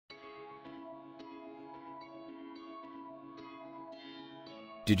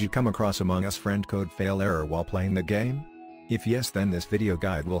Did you come across Among Us friend code fail error while playing the game? If yes, then this video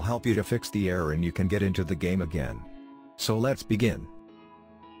guide will help you to fix the error and you can get into the game again. So let's begin.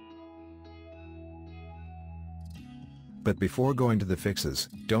 But before going to the fixes,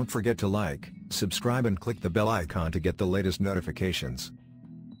 don't forget to like, subscribe and click the bell icon to get the latest notifications.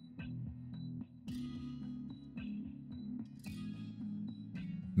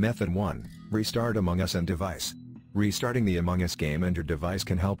 Method 1. Restart Among Us and device. Restarting the Among Us game and your device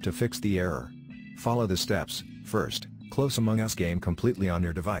can help to fix the error. Follow the steps. First, close Among Us game completely on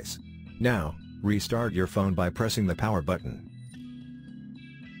your device. Now, restart your phone by pressing the power button.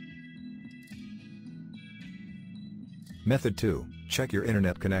 Method 2. Check your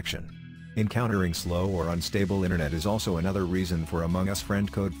internet connection. Encountering slow or unstable internet is also another reason for Among Us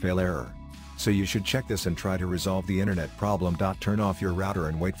friend code fail error. So you should check this and try to resolve the internet problem. Turn off your router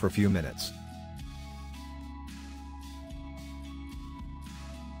and wait for a few minutes.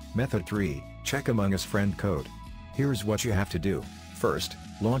 Method 3. Check Among Us friend code. Here's what you have to do. First,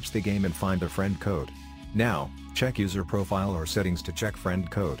 launch the game and find the friend code. Now, check user profile or settings to check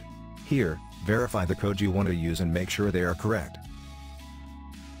friend code. Here, verify the code you want to use and make sure they are correct.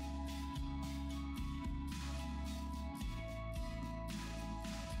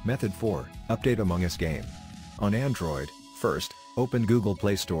 Method 4. Update Among Us game. On Android, first, open Google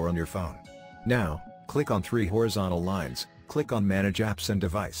Play Store on your phone. Now, click on 3 horizontal lines, click on Manage Apps and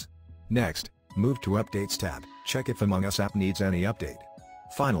Device. Next, move to Updates tab, check if Among Us app needs any update.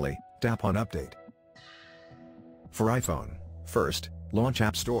 Finally, tap on Update. For iPhone, first, launch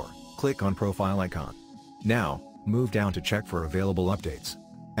App Store, click on Profile icon. Now, move down to check for available updates.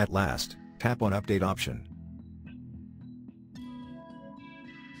 At last, tap on Update option.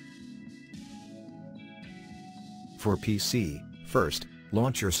 For PC, first,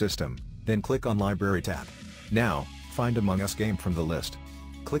 launch your system, then click on Library tab. Now, find Among Us game from the list.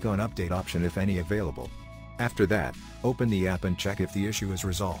 Click on Update option if any available. After that, open the app and check if the issue is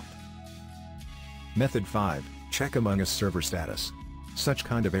resolved. Method 5. Check Among Us server status. Such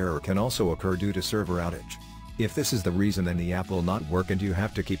kind of error can also occur due to server outage. If this is the reason, then the app will not work and you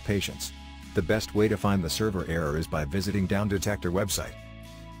have to keep patience. The best way to find the server error is by visiting Down Detector website.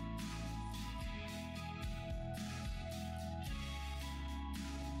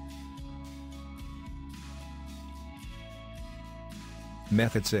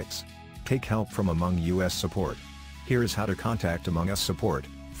 Method 6. Take help from Among Us support. Here is how to contact Among Us support.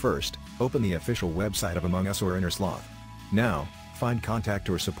 First, open the official website of Among Us or InnerSloth. Now, find Contact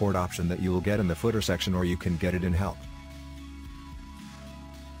or Support option that you will get in the footer section, or you can get it in Help.